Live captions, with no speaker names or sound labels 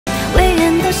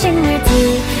心日子，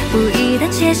不易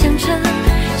胆怯相称，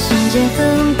心间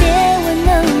分别问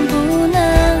能不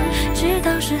能知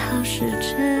道是好是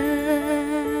真，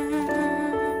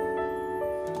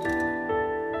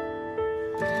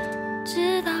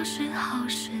知道是好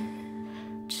是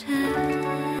真。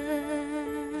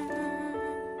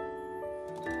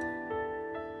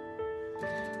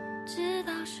知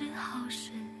道是好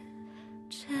是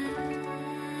真。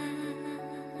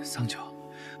桑九，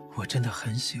我真的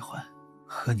很喜欢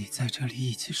和你在这里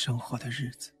一起生活的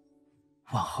日子，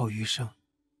往后余生，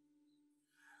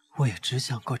我也只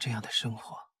想过这样的生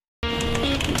活。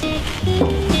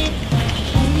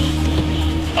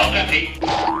好，暂停。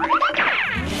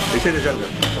你现在这样子，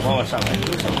手慢慢上来，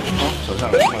手上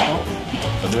来，慢慢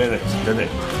手这边的，对，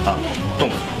啊，动，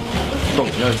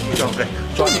你要这样对，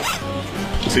抓紧。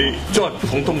 所以就要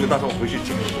从动就大声回去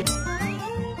讲。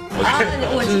我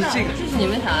知道，就是你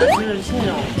们想的，就是那种。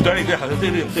对，好像对，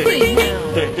对，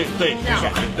这样，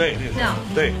对，这样，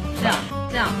对，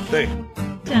这样，对，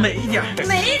美一点，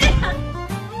美一点。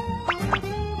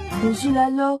游戏来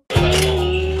喽！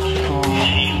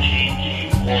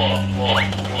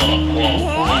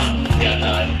两人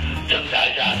挣扎一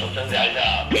下，手挣扎一下。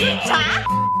啥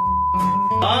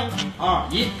？3、2、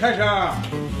1，开始。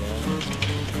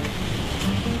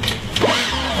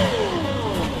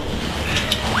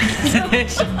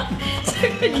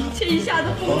 这一下子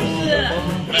不是。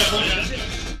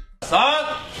3、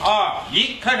2、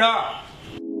1，开始。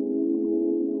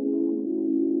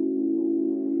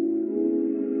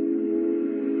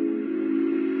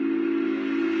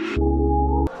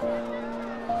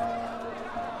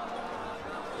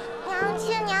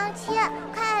娘亲，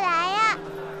快来呀！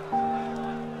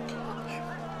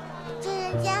这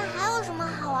人间还有什么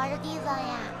好玩的地方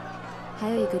呀？还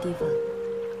有一个地方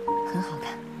很好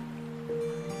看。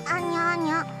 阿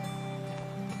娘，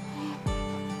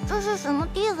这是什么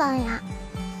地方呀？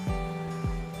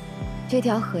这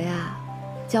条河呀，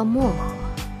叫漠河。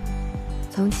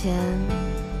从前，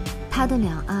它的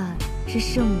两岸是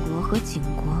圣国和景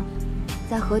国，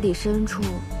在河底深处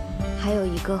还有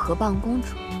一个河蚌公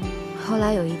主。后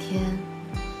来有一天，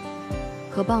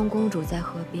河蚌公主在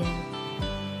河边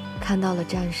看到了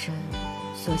战神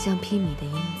所向披靡的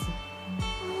英姿。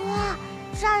哇，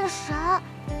战神！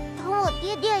 同我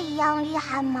爹爹一样厉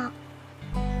害吗？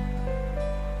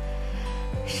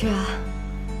是啊，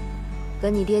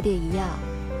跟你爹爹一样，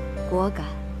果敢、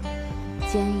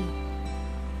坚毅、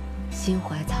心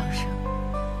怀苍生。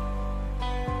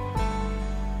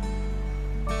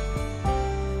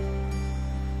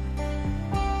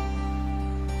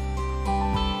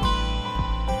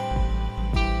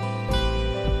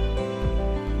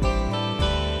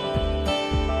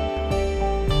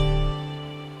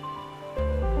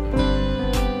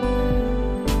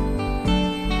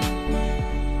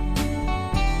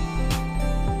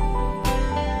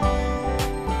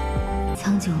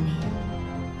九明，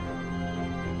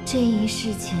这一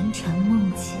世前尘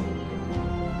梦境，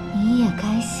你也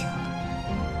该醒了。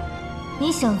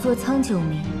你想做苍九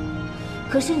明，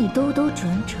可是你兜兜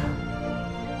转转，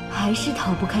还是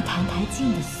逃不开澹台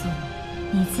烬的宿命。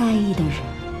你在意的人，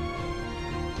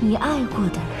你爱过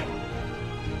的人，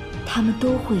他们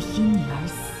都会因你而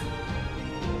死。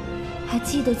还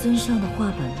记得尊上的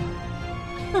话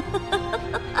本吗？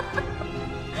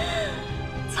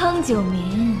苍九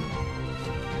明。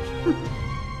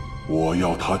 我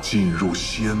要他进入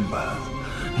仙门，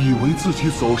以为自己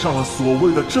走上了所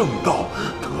谓的正道，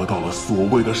得到了所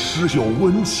谓的师友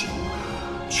温情，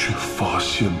却发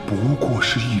现不过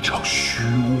是一场虚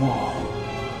妄。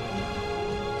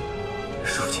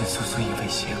如今苏苏因为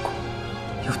邪果，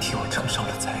又替我承受了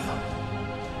灾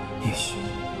厄。也许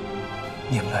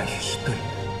念白玉是对的。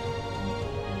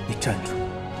你站住！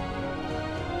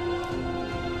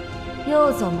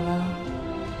又怎么了？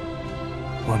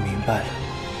我明白了。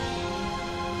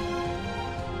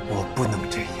 我不能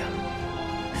这样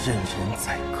任人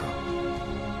宰割。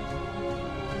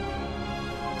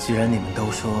既然你们都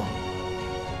说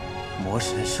魔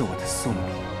神是我的宿命，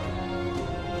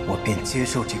我便接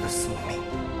受这个宿命。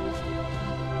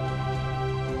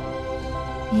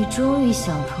你终于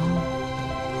想通了。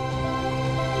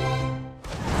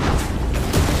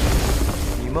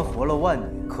你们活了万年，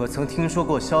可曾听说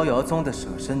过逍遥宗的舍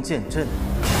身剑阵？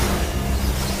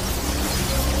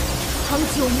苍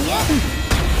九明。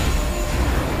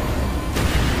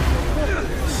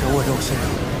 舍我肉身，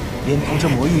连同这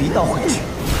魔域一道回去。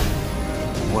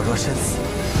我若身死，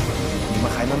你们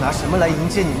还能拿什么来迎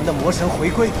接你们的魔神回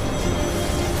归？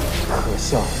可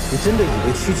笑！你真的以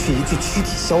为区区一具躯体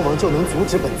消亡就能阻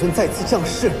止本尊再次降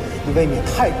世？你未免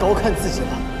太高看自己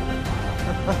了。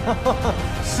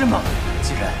是吗？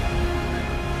既然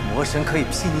魔神可以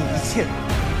睥睨一切人，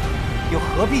又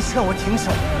何必劝我停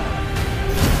手？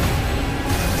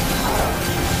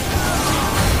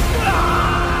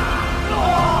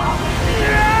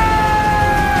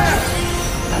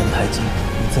澹台烬，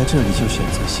你在这里就选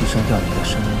择牺牲掉你的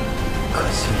生命，可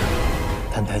惜了。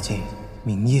澹台烬，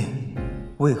明夜，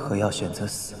为何要选择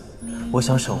死？我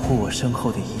想守护我身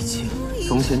后的一切。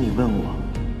从前你问我，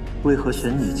为何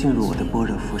选你进入我的般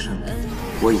若浮生？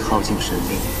我已耗尽神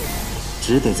力，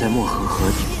只得在漠河河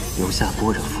底留下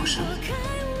般若浮生。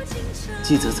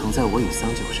记则曾在我与桑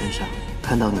九身上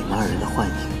看到你们二人的幻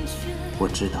影，我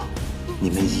知道你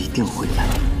们一定会来。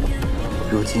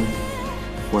如今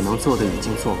我能做的已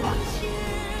经做完了，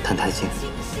澹台烬，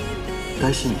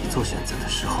该是你做选择的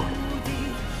时候了。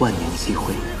万年机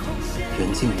会，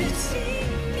缘尽于此，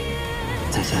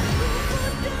再见。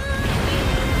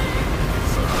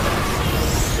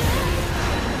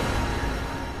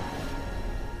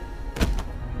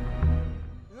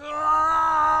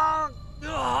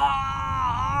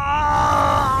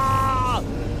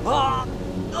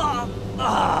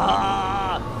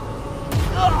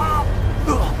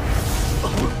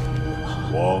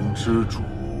王之主，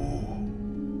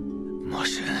魔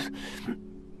神，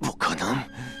不可能，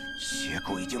邪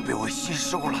骨已经被我吸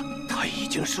收了，他已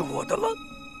经是我的了，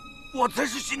我才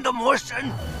是新的魔神。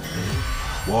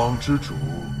王之主，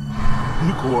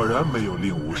你果然没有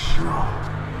令吾失望。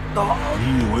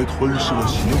你以为吞噬了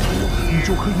邪骨，你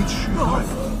就可以取代我，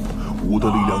吾的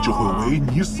力量就会为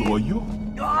你所用。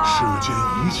世间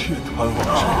一切贪妄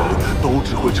之人都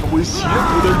只会成为邪骨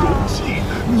的容器，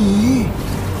你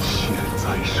现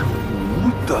在是吾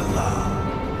的了。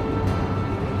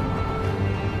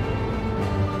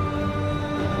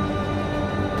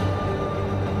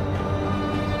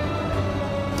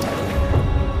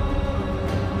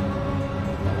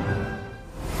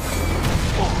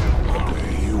给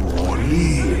我力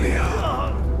量！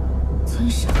尊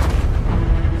上，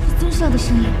是尊上的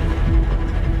声音。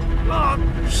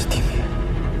是地面，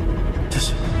这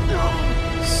是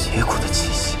邪骨的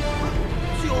气息。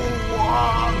救我！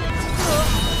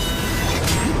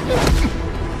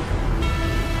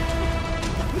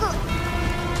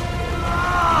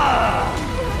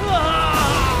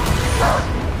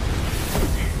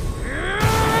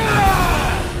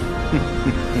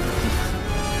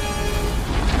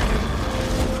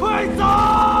快走！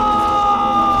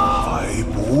还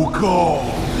不够。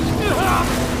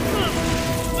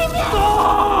走！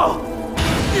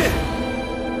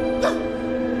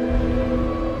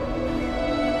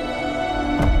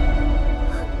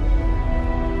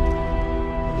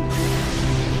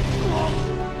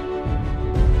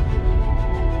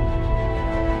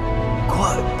快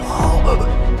跑！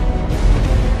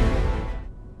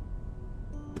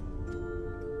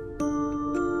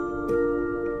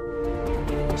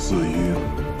四英，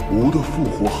吾的复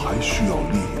活还需要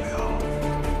力量。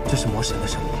这是魔神的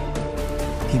声音。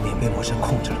地面被魔神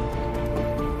控制了。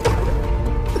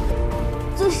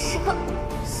尊上，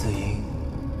四英，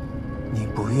你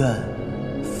不愿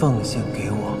奉献给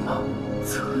我吗？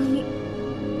从你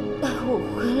带我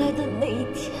回来的那一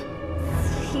天，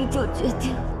四英就决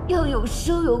定要永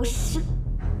生永世，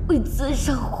为尊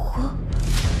上活，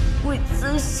为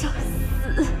尊上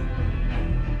死。